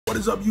What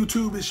is up,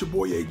 YouTube? It's your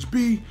boy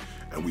HB,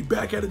 and we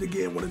back at it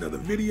again with another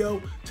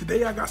video.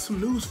 Today I got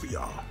some news for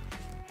y'all.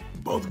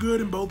 Both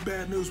good and both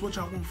bad news. What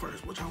y'all want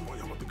first? What y'all want?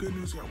 Y'all want the good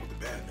news or y'all want the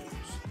bad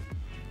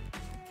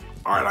news?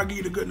 All right, I'll give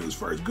you the good news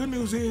first. Good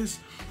news is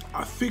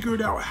I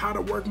figured out how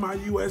to work my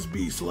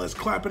USB, so let's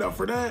clap it up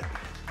for that.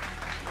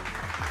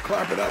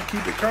 Clap it up,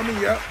 keep it coming,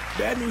 yep.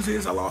 Bad news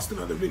is I lost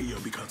another video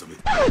because of it.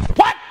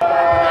 What?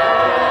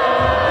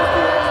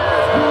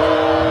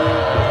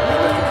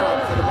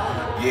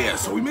 Yeah,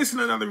 so we missing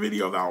another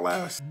video of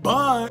Outlast,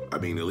 but I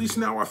mean, at least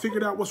now I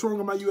figured out what's wrong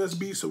with my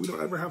USB, so we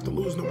don't ever have to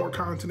lose no more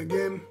content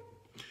again.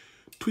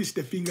 Twist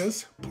the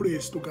fingers,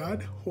 praise to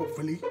God,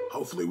 hopefully.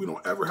 Hopefully we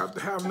don't ever have to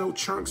have no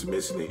chunks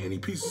missing in any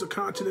pieces of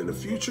content in the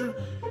future.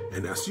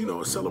 And that's, you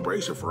know, a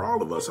celebration for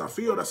all of us. I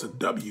feel that's a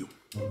W,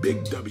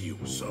 big W.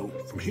 So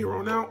from here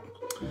on out,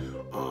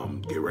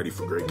 get ready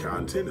for great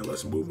content and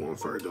let's move on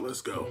further.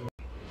 Let's go.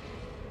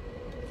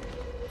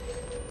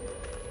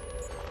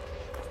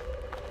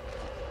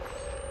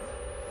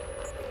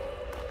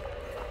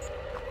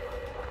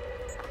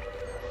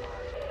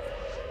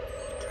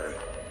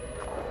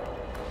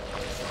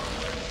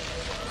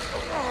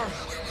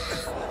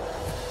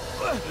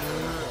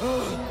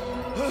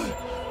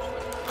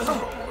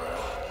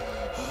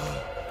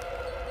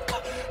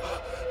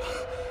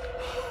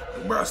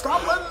 Bro,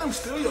 stop letting them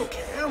steal your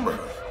camera.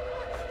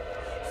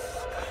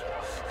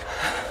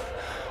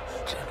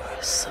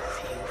 Generous of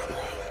you,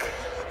 Blake.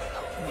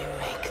 Help me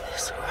make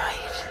this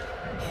right.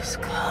 He's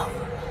come.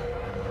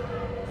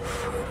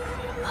 Fruit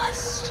of your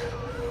lust.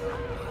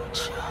 Your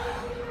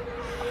child.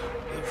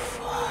 Your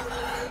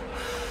father.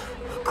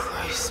 The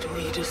Christ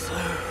we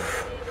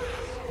deserve.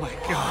 My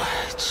God.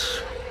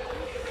 Watch.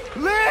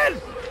 Lynn!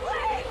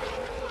 Blake!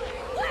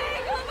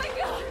 Blake! Oh my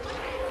God!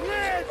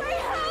 Lynn!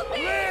 Blake, help me!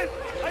 Lynn!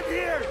 I'm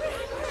here!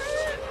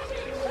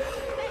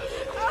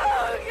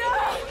 Oh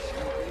God!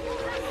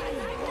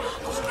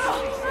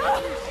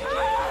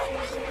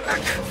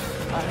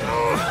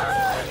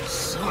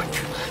 So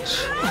much.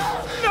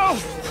 No!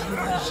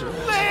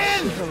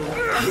 Lynn!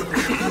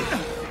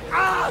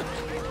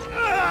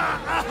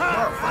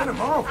 Bro, fight him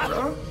off,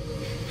 bro.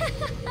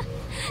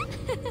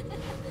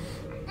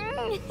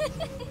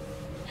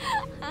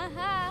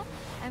 Haha,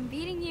 I'm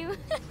beating you.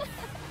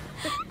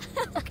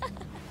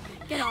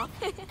 Get off.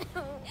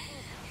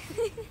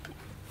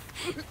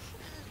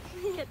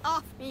 Get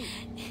off me.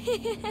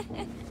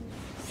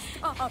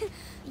 Stop.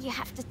 You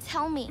have to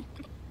tell me.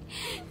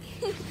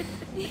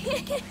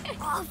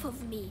 Off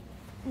of me.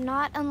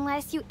 Not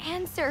unless you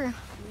answer.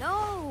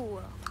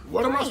 No.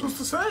 What am I Fine. supposed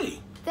to say?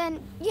 Then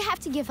you have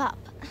to give up.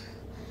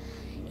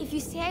 If you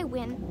say I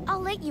win, I'll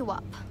let you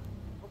up.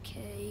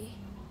 Okay.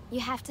 You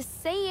have to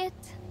say it.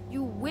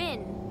 You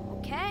win,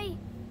 okay?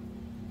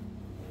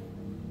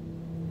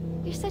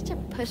 You're such a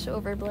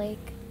pushover, Blake.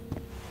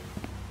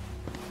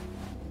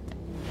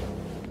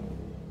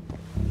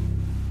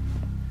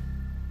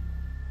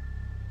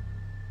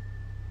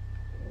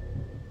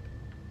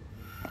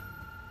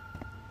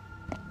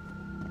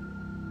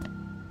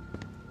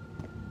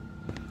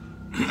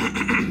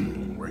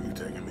 Where are you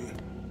taking me?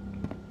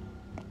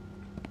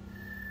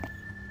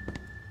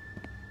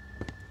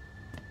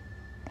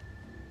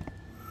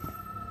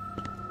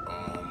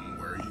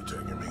 Where are you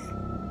taking me?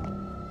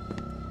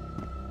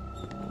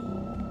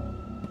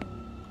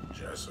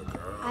 Jessica.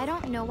 I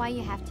don't know why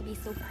you have to be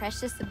so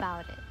precious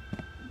about it.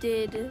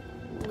 Did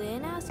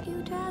Lynn ask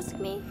you to ask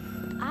me?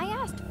 I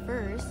asked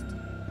first.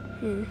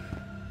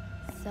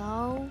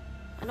 So,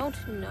 I don't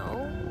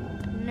know.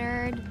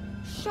 nerd,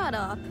 Shut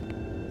up.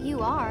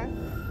 you are.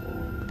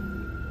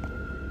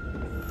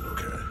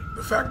 Okay.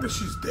 The fact that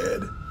she's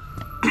dead.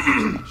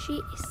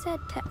 She said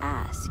to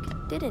ask,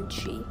 didn't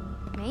she?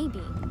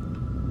 Maybe.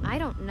 I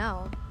don't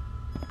know.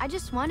 I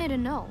just wanted to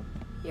know.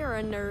 You're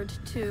a nerd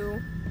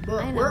too. Bro,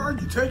 I know. where are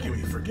you taking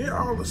me? Forget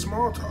all the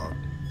small talk.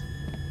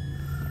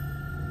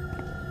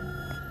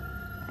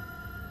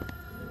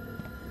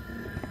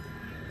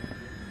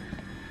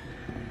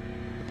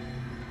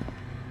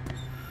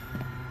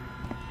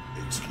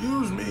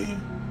 Excuse me.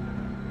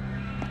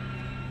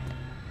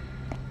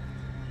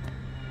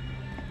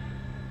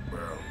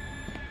 Bro.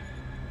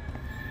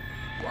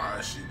 Why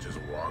is she just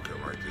walking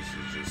like this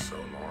is just so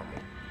normal?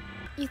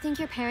 You think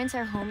your parents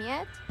are home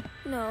yet?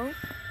 No,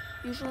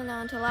 usually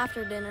not until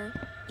after dinner.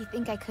 You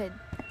think I could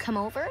come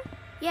over?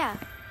 Yeah,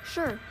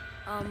 sure.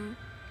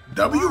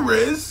 W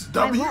Riz.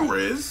 Why W what?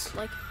 Riz.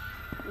 Like,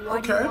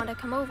 why do Okay. you want to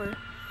come over?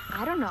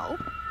 I don't know.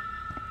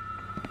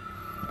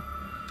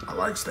 I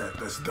likes that.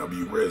 That's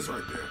W Riz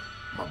right there.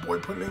 My boy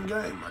putting in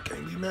game. I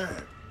can't be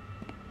mad.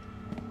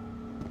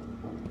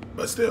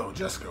 But still,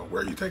 Jessica,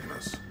 where are you taking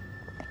us?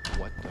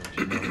 What don't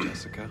you know,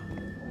 Jessica?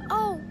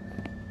 Oh,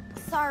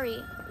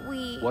 sorry.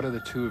 What are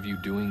the two of you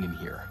doing in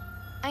here?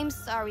 I'm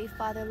sorry,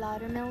 Father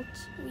Loudermilk.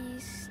 We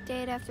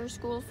stayed after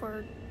school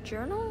for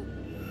journal?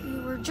 We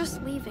were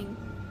just leaving.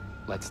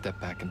 Let's step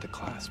back into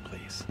class,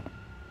 please.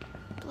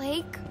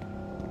 Blake?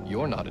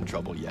 You're not in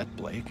trouble yet,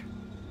 Blake.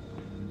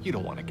 You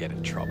don't want to get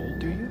in trouble,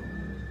 do you?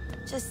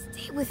 Just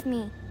stay with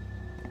me.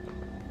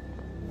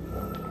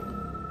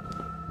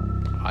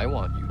 I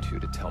want you two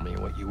to tell me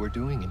what you were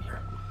doing in here.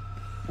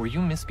 Were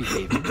you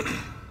misbehaving?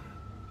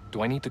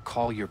 Do I need to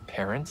call your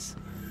parents?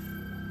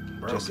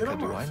 Bro, Jessica, get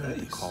do on my I need to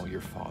face. call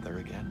your father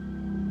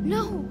again?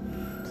 No,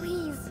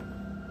 please.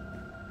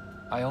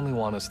 I only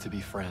want us to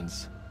be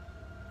friends.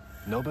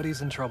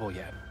 Nobody's in trouble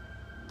yet.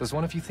 Does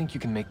one of you think you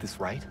can make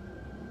this right?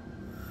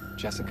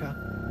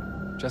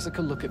 Jessica?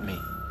 Jessica, look at me.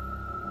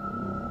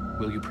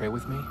 Will you pray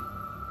with me?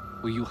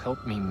 Will you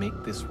help me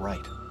make this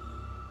right?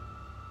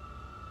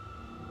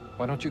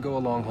 Why don't you go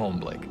along home,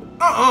 Blake?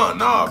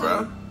 Nah,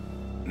 bro.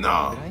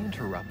 Nah. Did I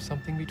interrupt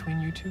something between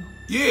you two?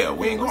 Yeah,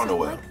 we ain't going Wasn't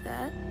nowhere. like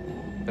that.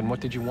 Then what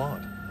did you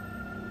want?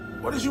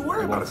 What did you worry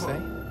You about won't it say?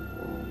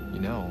 for?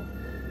 You know,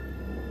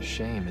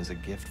 shame is a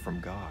gift from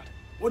God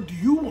What do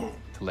you want?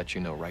 to let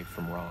you know right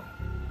from wrong.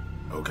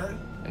 Okay.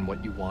 And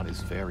what you want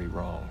is very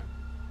wrong.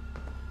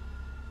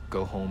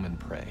 Go home and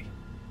pray.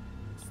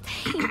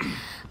 Stay.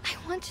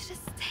 I want you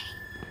to stay.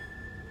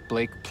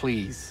 Blake,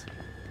 please.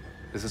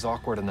 This is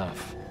awkward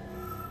enough.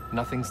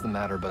 Nothing's the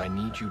matter, but I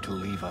need you to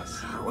leave us.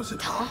 How is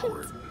it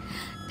awkward?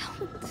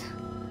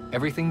 Don't.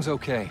 Everything's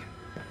okay.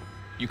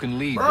 You can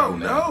leave, Bro, young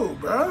man. no,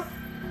 bro.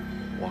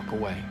 Walk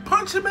away.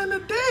 Punch him in the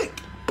dick.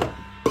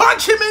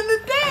 Punch him in the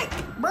dick,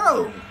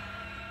 bro.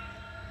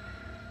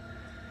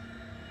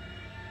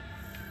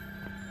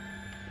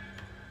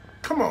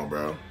 Come on,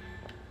 bro.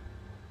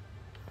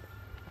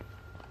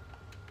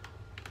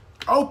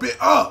 Open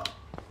up.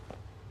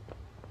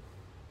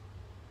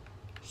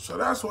 So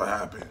that's what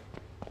happened.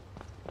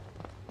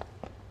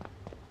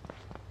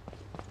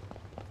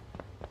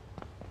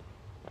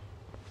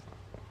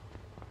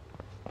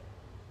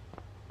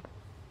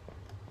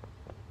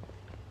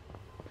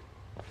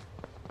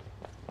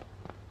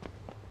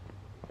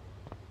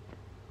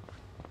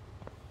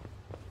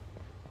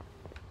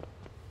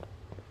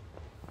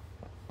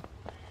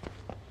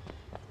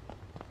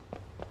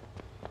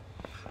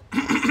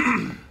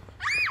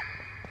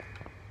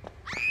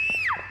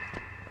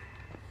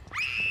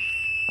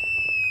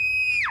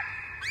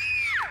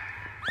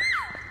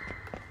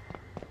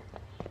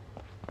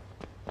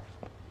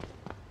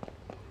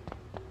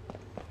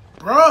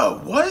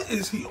 Bruh, what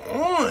is he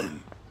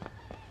on?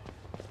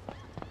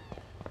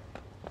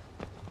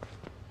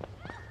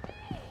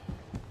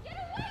 Get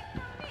away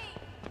from me!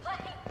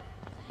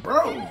 Please!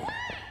 Bro.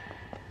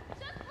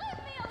 Just leave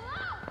me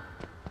alone!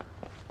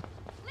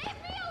 Leave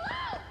me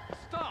alone!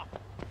 Stop!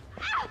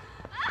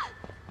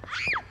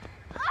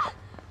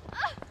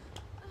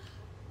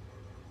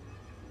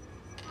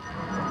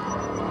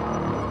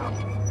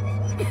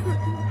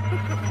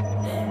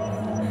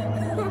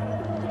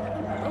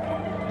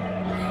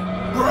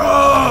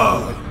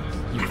 Bruh.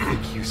 You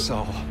think you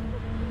saw?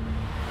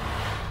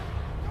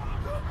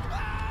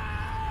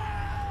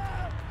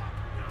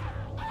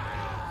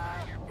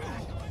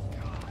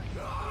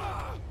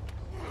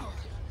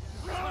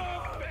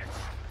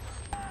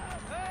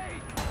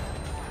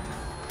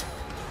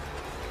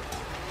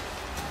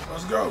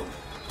 Let's go.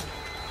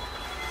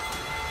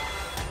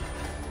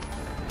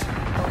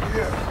 Oh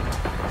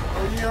yeah.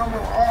 Oh yeah, I'm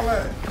on all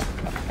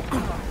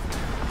that.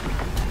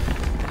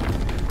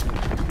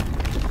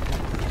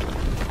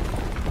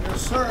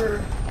 Yes,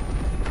 sir.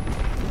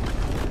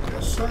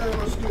 Yes, sir.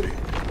 Let's get it.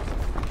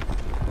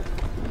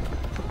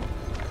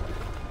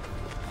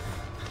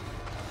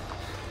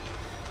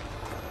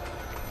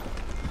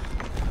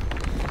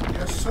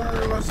 Yes,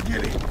 sir. Let's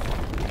get it.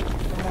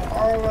 I'm on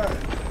all that.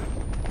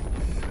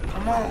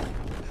 Come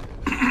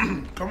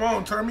on. Come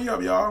on, turn me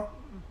up, y'all.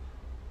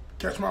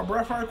 Catch my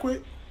breath right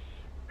quick.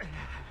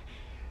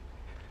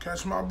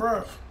 Catch my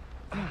breath.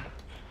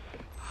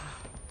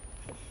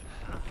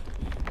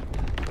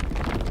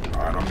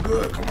 Alright, I'm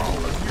good. Come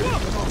on, let's get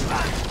it. Come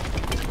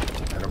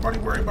on. Ain't nobody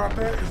worry about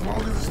that. As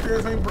long as the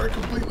stairs ain't break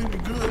completely, we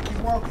good. Keep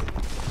walking.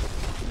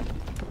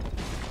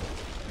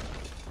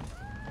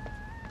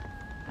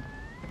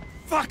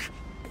 Fuck!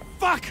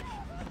 Fuck!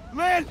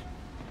 Lynn!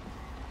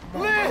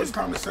 Come on, bro. It's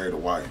time to save the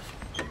wife.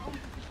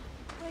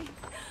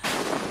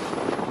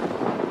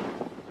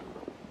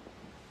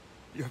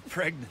 You're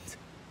pregnant.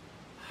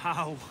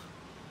 How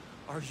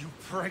are you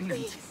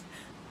pregnant? Please.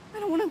 I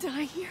don't want to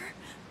die here.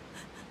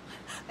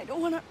 I don't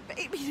want a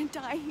baby to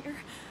die here.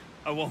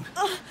 I won't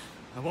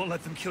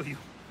let them kill you.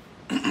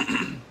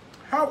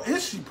 How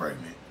is she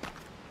pregnant?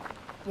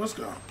 Let's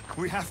go.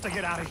 We have to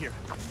get out of here.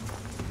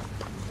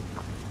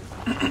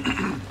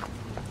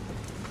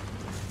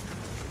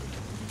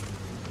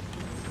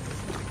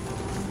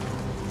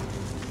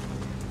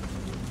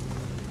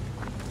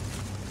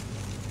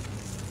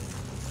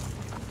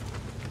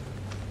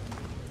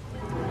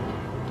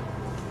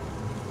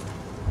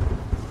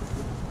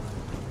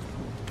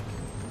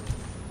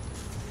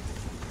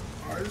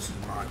 Alright, this is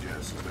my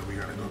guess, is that we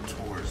gotta go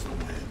towards the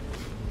wind,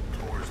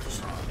 towards the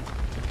sun.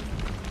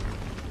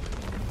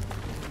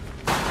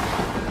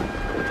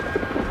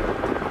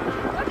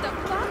 What the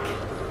fuck?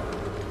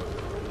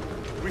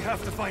 We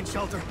have to find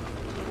shelter.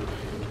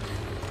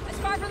 As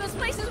far from this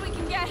place as we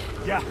can get.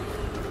 Yeah.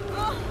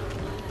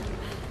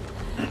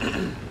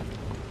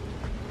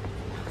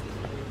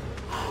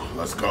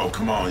 Let's go.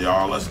 Come on,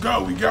 y'all. Let's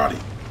go. We got it.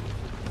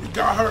 We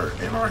got her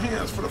in our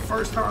hands for the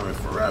first time in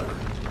forever.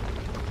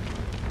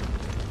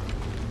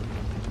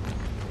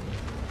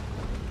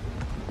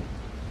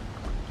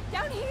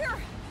 Down here!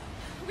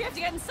 We have to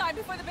get inside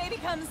before the baby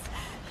comes.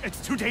 It's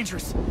too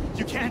dangerous.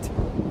 You can't.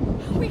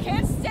 We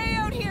can't stay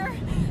out here.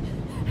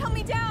 Help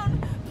me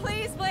down,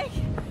 please, Blake.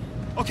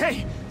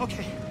 Okay,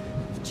 okay.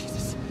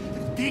 Jesus,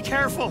 be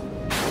careful.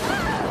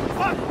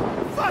 Fuck!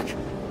 Fuck!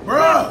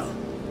 Bruh!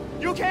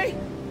 You okay?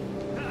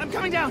 I'm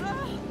coming down.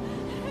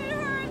 It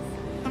hurts.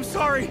 I'm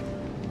sorry.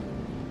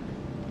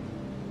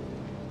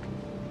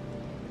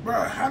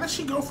 Bruh, how did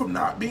she go from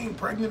not being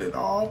pregnant at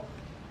all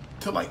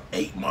to like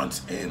 8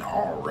 months in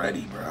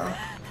already, bruh?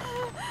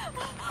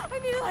 I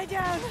need to lie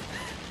down.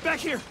 Back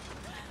here.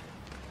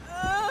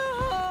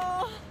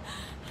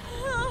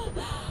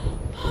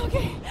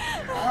 Okay.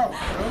 Ow,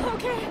 bruh.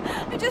 Okay.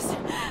 I just...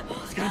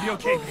 It's gonna be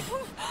okay, baby.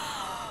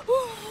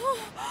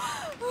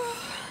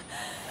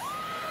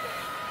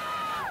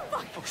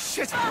 Oh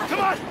shit! Come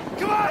on!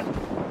 Come on!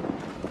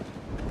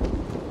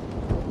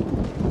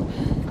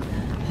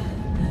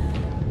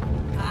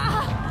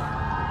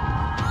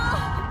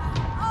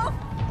 Oh,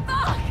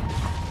 fuck!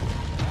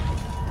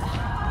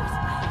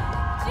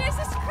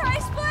 Jesus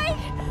Christ,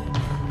 Blake!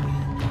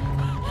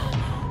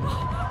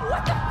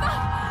 What the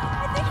fuck?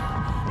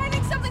 I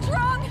think something's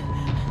wrong.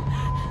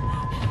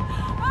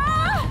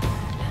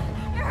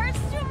 It hurts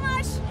too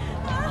much.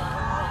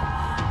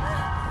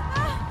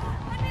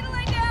 I need to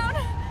lay down.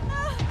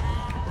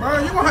 Bruh,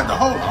 you gonna have to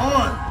hold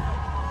on.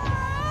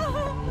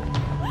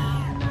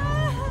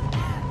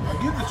 I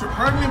get that you're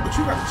pregnant, but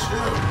you gotta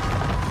chill.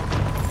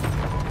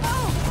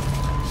 Oh,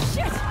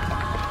 shit!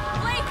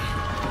 Blake!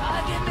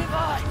 God, give me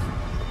voice.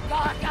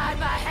 God, guide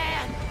my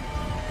hand.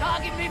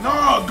 God, give me voice.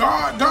 No,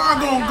 God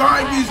gonna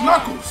guide these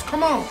knuckles.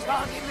 Come on.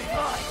 God, give me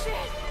voice.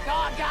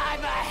 God,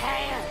 guide my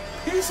hand.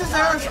 Piece his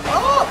ass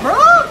up,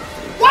 bruh.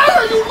 Why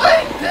are you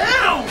laying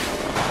down?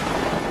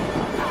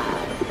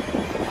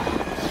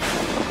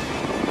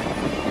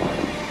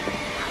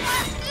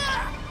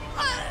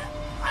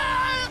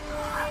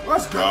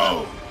 Let's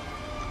go.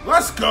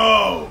 Let's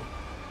go.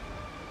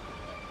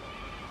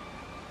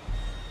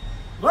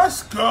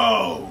 Let's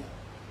go.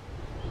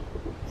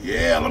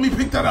 Yeah, let me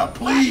pick that up,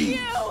 please.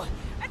 You!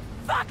 And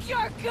fuck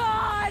your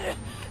God!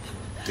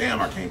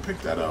 Damn, I can't pick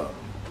that up.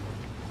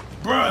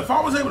 Bruh, if I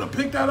was able to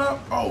pick that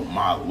up, oh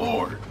my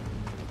lord.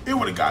 It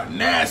would have got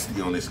nasty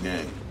on this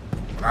game.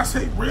 When I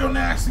say real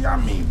nasty, I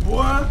mean,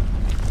 boy,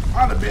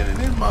 I'd have been in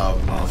this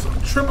mug on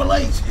some Triple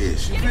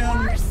H-ish. You Getting feel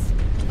me? worse?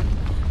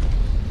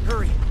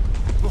 Hurry.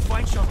 We'll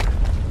find shelter.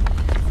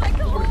 Like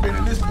the Would have been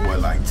in this boy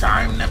like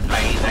time to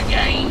play the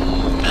game,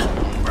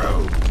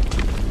 bro.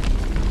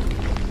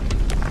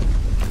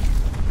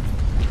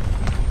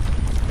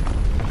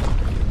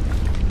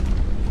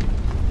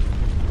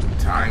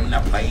 Time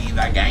to play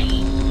the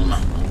game.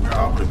 Bro,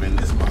 I would have been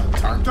this mug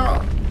turned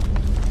up.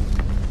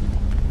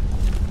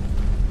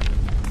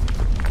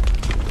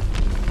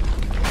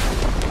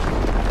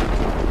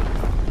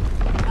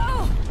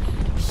 Oh,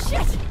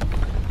 shit!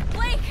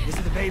 Blake! Is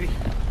it the baby?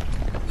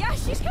 Yeah,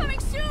 she's coming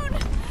soon!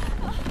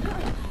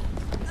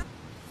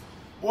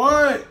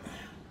 What?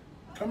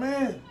 Come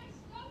in.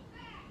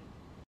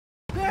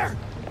 There!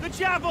 The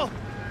chapel!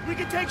 We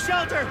can take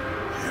shelter!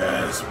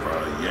 Yes,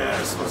 bro.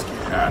 Yes. Let's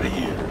get out of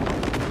here.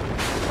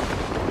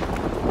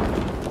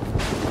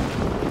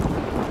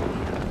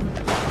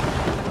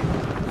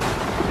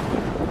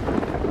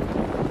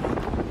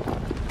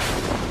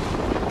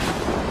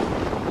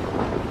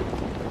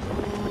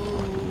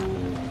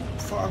 Ooh,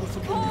 Father,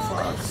 forgive me for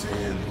I've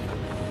sinned.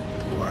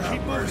 Lord,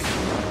 have mercy.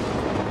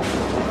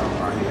 Out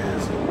my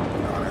hands.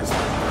 No, that's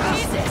not.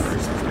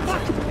 Jesus!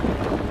 Fuck!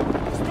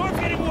 The storm's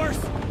getting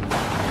worse!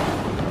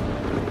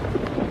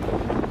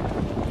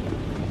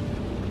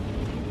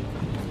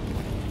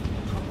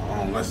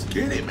 Let's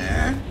get it,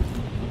 man.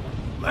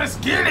 Let's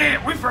get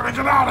it. We finna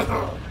get out of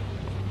here.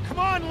 Come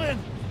on, Lynn!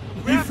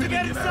 We have to get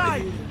outta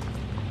inside! here.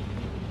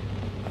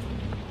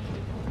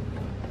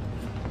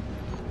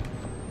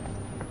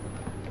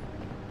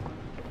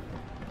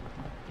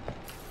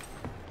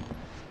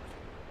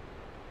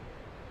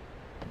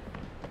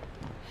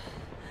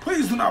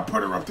 Please do not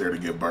put her up there to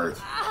give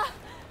birth.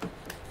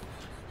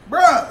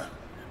 Bruh.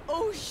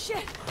 Oh,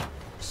 shit!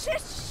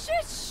 Shit,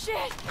 shit,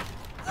 shit!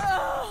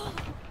 Oh,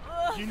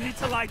 You need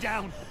to lie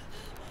down.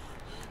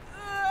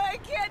 I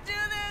can't do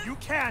this! You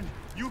can!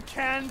 You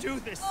can do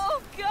this!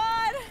 Oh,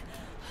 God!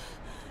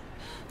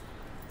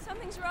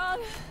 Something's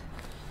wrong.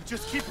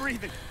 Just keep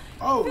breathing.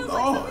 Oh, Feels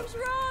like Lord. something's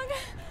wrong.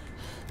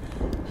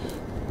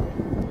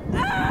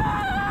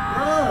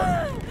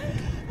 Bruh.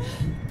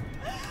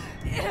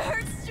 It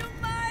hurts too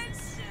much.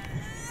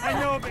 I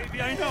know,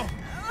 baby, I know.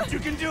 But you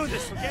can do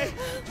this, okay?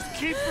 Just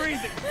keep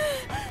breathing.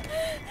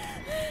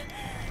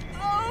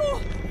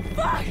 Oh,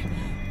 fuck!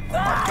 Oh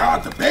my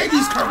God, the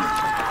baby's coming.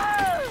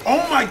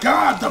 Oh my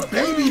God, the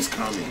baby's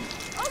coming.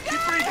 Oh, God!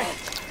 Keep breathing.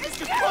 It's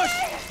Just coming! push.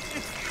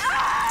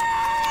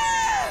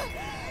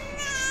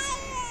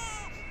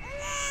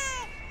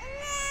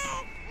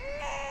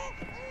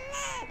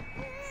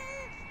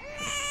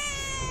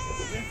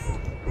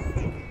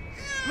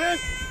 Lynn!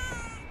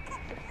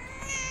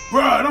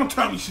 Bruh, don't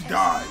tell me she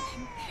died.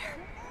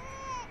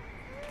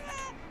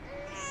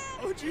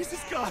 Oh,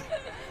 Jesus God!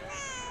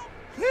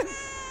 Lynn!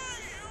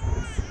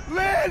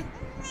 Lynn!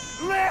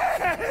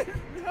 Lynn!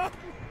 No!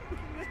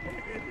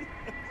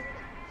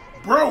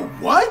 Bro,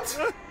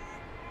 what?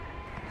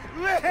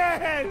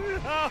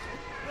 Lynn! No!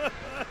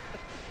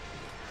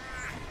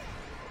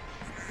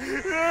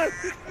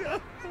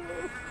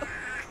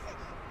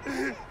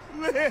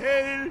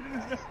 Lynn!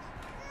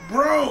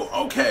 Bro,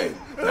 okay.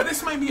 Now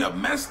this may be a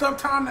messed up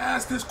time to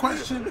ask this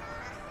question.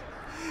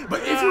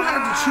 But if you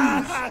had to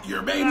choose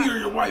your baby or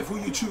your wife, who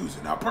you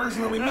choosing? Now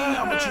personally me,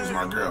 I'm gonna choose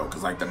my girl.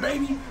 Cause like the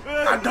baby,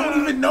 I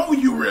don't even know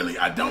you really.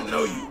 I don't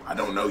know you. I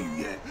don't know you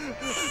yet.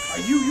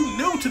 Like you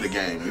new to the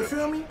game, you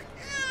feel me?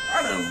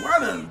 I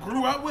done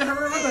grew up with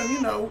her. I done,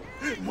 you know,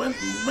 went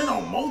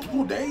on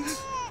multiple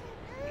dates.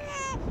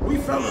 We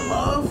fell in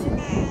love.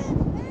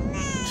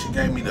 She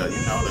gave me the,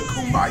 you know, the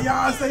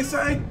kumbaya, as they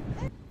say.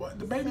 What,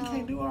 the baby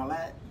can't do all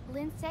that?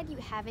 Lynn said you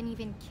haven't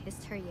even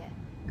kissed her yet.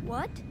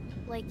 What?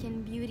 Like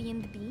in Beauty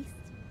and the Beast?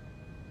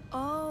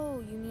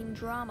 Oh, you mean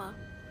drama.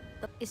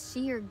 Is she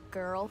your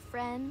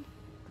girlfriend?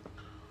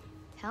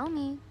 Tell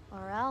me,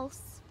 or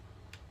else.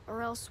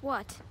 Or else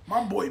what?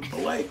 My boy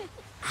Blake.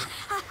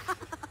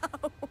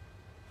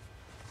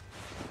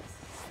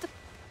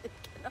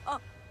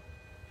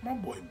 My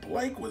boy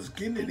Blake was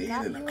getting it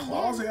in the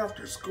closet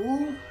after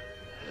school.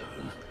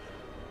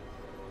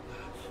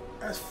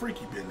 That's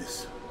freaky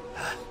business.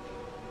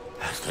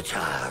 That's the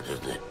child,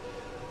 isn't it?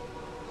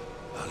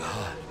 My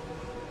God.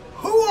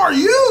 Who are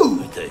you?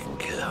 You're taking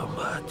care of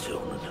my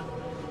children.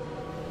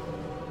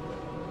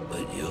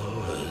 But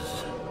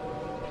yours,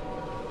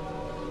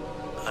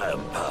 I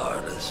am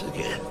powerless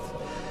against.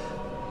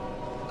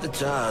 The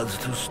child's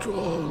too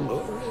strong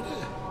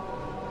already.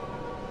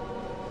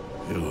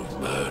 You've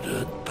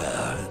murdered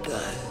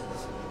paradise.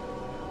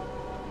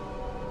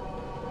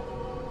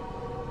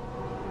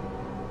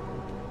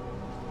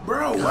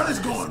 Bro, what is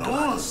going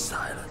on?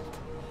 Silent.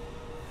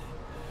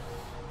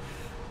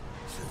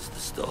 Since the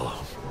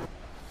storm.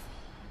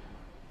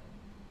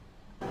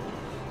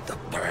 The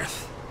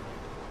birth.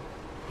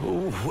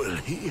 Who will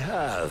he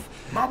have?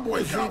 My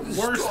boy got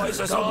worse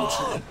than a double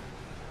chin.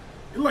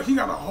 Look like he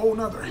got a whole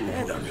nother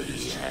head under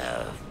his chin.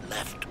 Have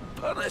left to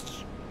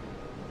punish.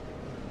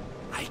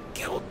 I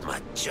killed my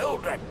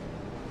children.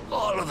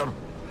 All of them.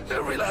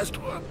 Every last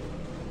one.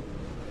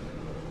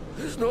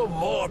 There's no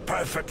more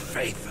perfect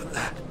faith than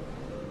that.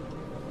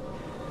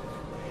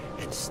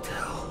 And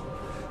still,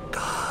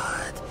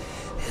 God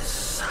is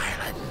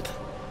silent.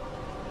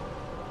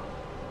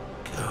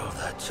 Kill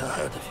that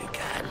child if you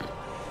can.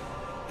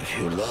 If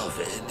you love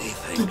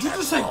anything. Did you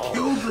just say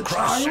kill the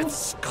crush child? its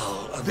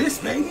skull. This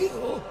baby?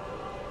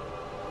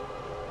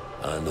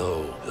 I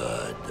know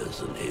God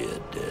doesn't hear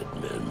dead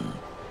men,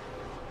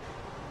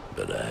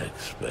 but I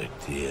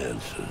expect he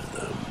answers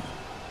them.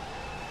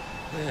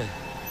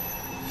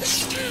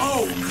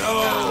 Oh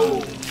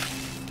no!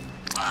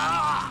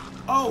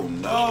 Oh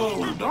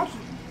no! Don't,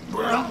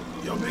 bro.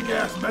 Your big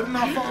ass better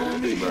not follow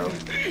me, bro.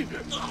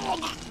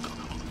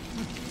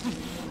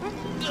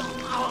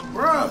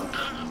 Bro,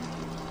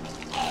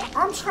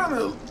 I'm trying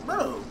to,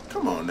 bro.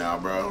 Come on now,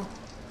 bro.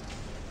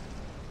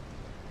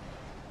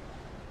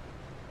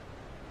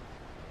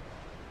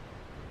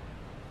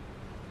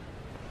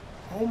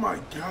 Oh my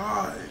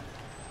God.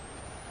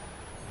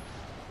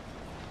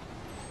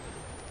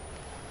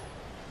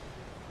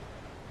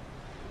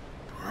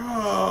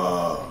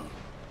 Bruh.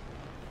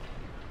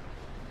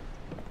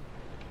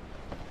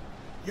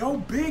 Yo,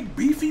 big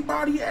beefy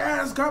body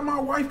ass got my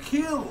wife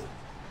killed.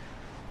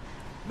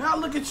 Now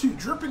look at you,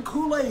 dripping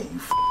Kool-Aid, you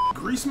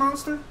grease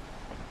monster.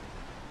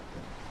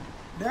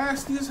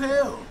 Nasty as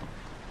hell.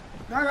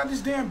 Now I got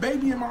this damn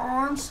baby in my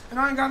arms, and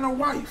I ain't got no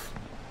wife.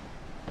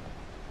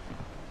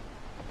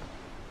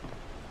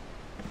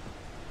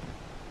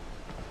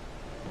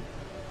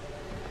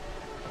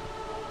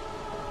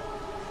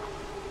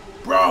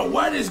 Bro,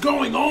 what is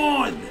going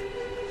on?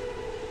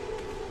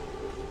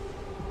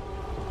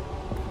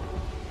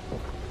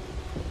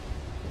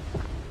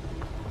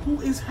 Who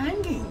is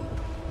hanging?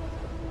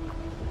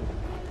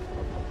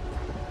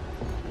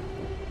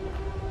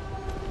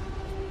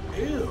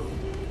 Ew.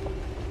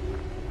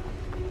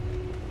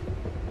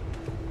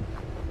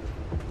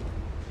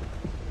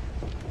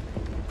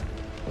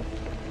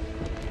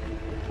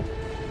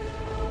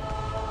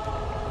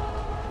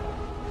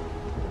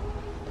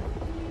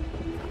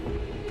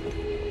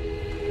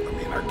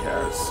 I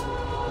guess.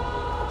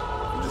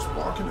 I'm just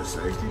walking to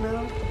safety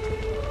now?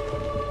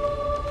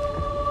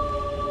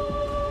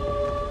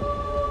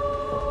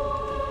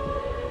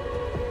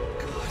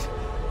 God.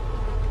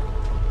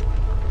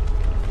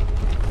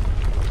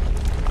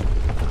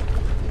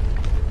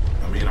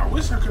 I mean, I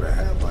wish I could have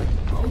had, like,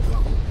 both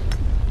of them.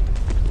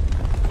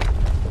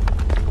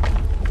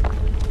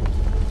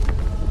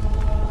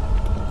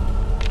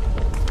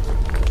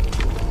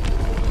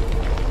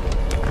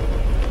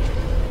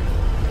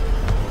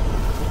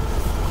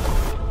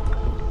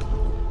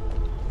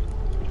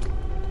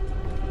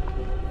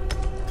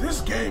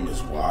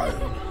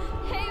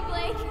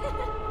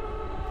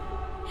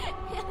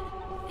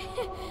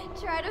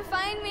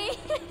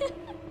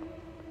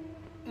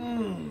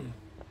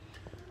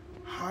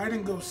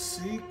 go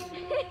seek?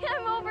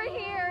 I'm over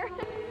here.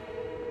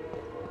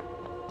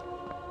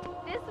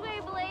 This way,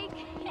 Blake.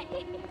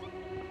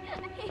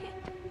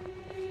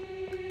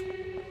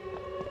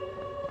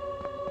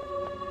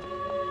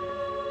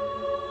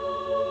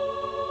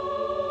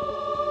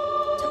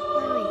 Don't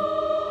worry.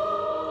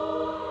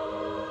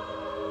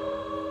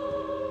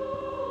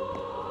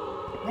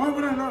 Why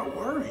would I not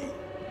worry?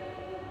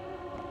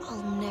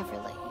 I'll never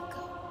let you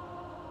go.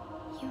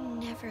 You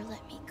never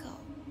let me go.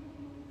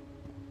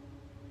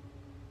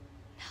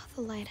 Now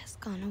the light has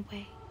gone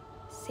away.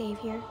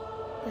 Savior,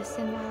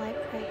 listen while I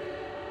pray,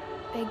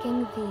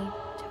 begging thee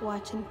to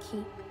watch and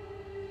keep,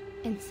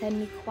 and send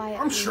me quietly.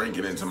 I'm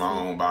shrinking into my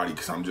own body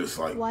because I'm just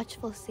like,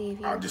 watchful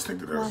Savior, I just think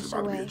that there's wash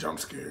about to be a away jump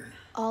scare.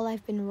 all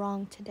I've been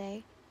wrong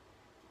today.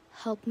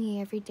 Help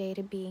me every day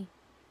to be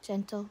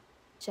gentle,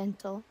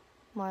 gentle,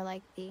 more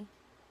like thee.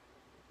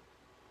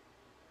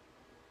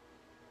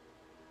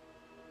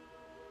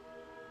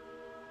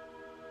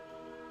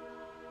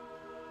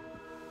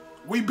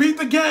 We beat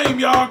the game,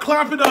 y'all.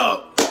 Clap it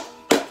up.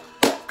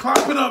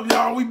 Clap it up,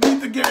 y'all. We beat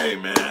the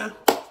game, man.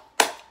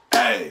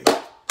 Hey.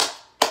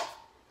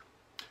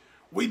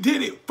 We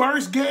did it.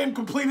 First game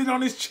completed on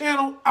this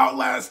channel,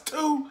 Outlast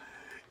 2.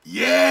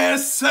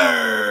 Yes,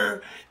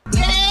 sir.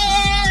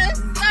 Yes,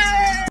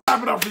 sir.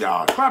 Clap it up for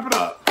y'all. Clap it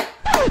up.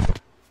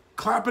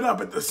 Clap it up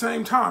at the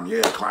same time.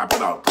 Yeah, clap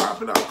it up,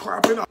 clap it up,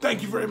 clap it up.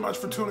 Thank you very much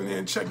for tuning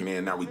in, checking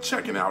in. Now we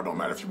checking out. Don't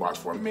matter if you watch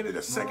for a minute,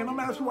 a second. No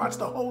matter if you watch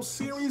the whole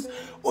series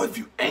or if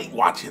you ain't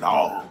watch it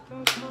all.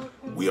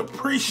 We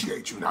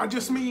appreciate you. Not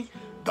just me,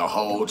 the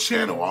whole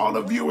channel. All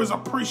the viewers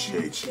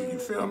appreciate you. You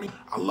feel me?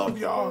 I love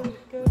y'all.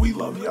 We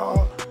love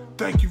y'all.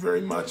 Thank you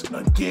very much.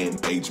 Again,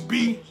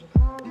 HB.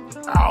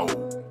 Out.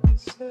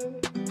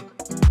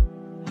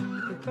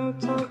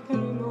 Don't talk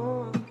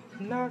anymore.